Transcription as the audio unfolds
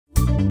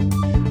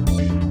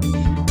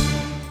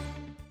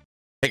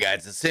Hey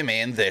guys, it's Simmy,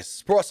 and this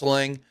is Pro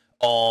Wrestling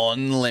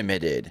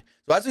Unlimited.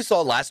 So as we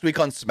saw last week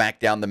on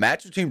SmackDown, the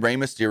match between Rey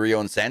Mysterio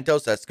and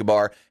Santos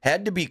Escobar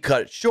had to be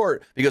cut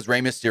short because Rey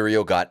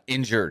Mysterio got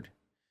injured.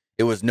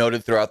 It was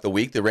noted throughout the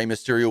week that Rey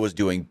Mysterio was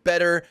doing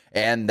better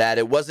and that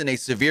it wasn't a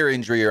severe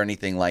injury or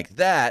anything like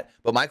that,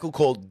 but Michael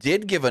Cole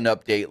did give an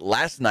update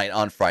last night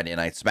on Friday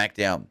Night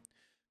SmackDown.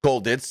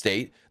 Cole did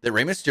state that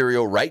Rey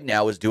Mysterio right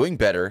now is doing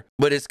better,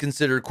 but is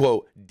considered,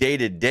 quote,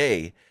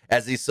 day-to-day,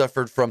 as he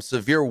suffered from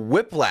severe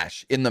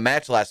whiplash in the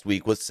match last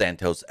week with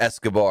Santos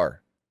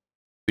Escobar.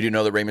 We do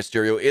know that Rey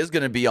Mysterio is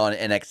going to be on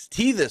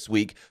NXT this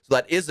week, so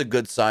that is a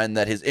good sign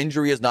that his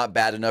injury is not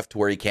bad enough to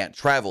where he can't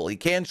travel. He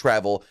can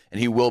travel,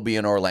 and he will be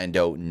in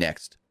Orlando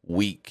next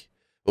week.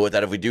 But with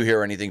that, if we do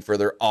hear anything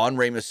further on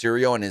Rey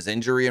Mysterio and his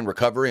injury and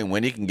recovery and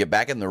when he can get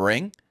back in the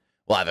ring,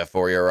 we'll have it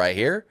for you right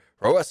here.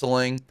 Pro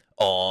Wrestling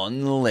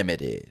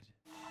Unlimited.